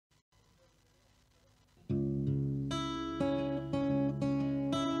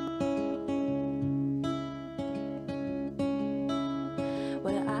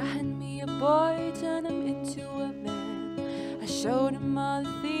boy, turn him into a man. I showed him all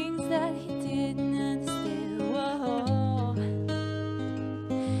the things that he didn't understand. Whoa.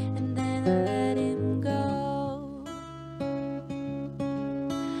 And then I let him go.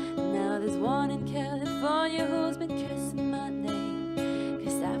 Now there's one in California who's been cursing my name,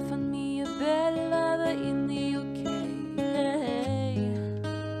 'cause I found me a better lover in the UK.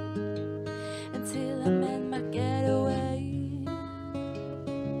 Until I met my getaway.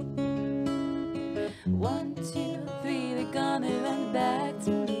 1, 2, 3, they're gonna run back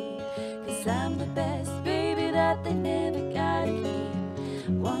to me, 'cause I'm the best baby that they never gotta keep.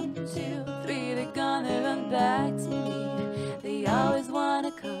 1, 2, 3, they're gonna run back to me. They always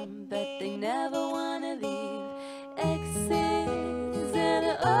wanna come, but they never wanna leave. Exes and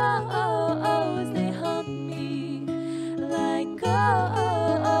oh-oh-ohs, they haunt me. Like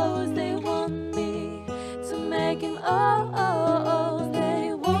oh-oh-ohs, they want me to make him oh-oh-ohs.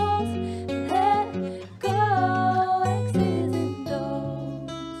 They won't let go. Exes and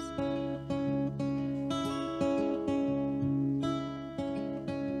those.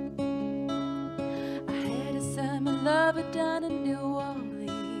 I had a summer lover down in New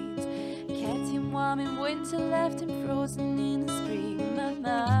Orleans, kept him warm in winter, left him frozen in the spring.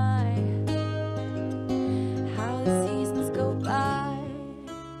 My, how the seasons go by.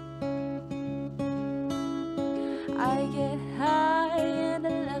 I get high and I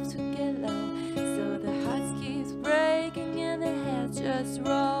love to get low, so the heart keeps breaking and the heads just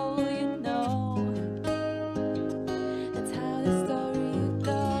roll, you know. That's how the story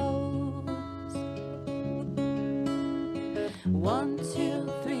goes. 1, 2,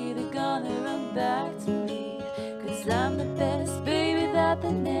 3, they're gonna run back to me, 'cause I'm the best baby that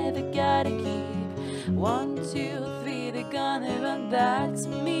they never gotta keep. 1, 2, 3, they're gonna run back to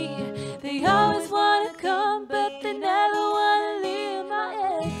me. They always wanna come, but they never wanna leave. My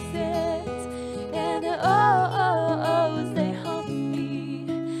exes and the oh-oh-ohs, they haunt me.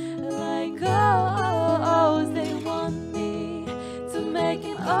 Like oh-oh-ohs, they want me to make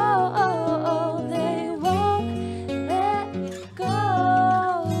him oh-oh-oh. They won't let go.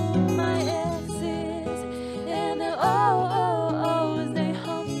 My exes and the oh-oh-ohs, they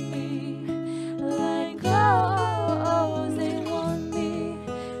haunt me. Like oh-oh-ohs, they want me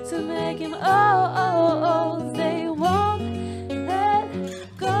to make him oh-oh-ohs. They won't let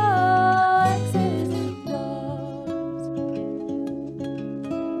go. Exes and those.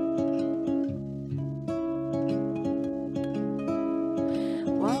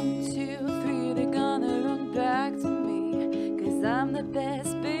 1, 2, 3, they're gonna run back to me, 'cause I'm the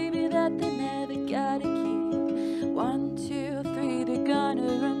best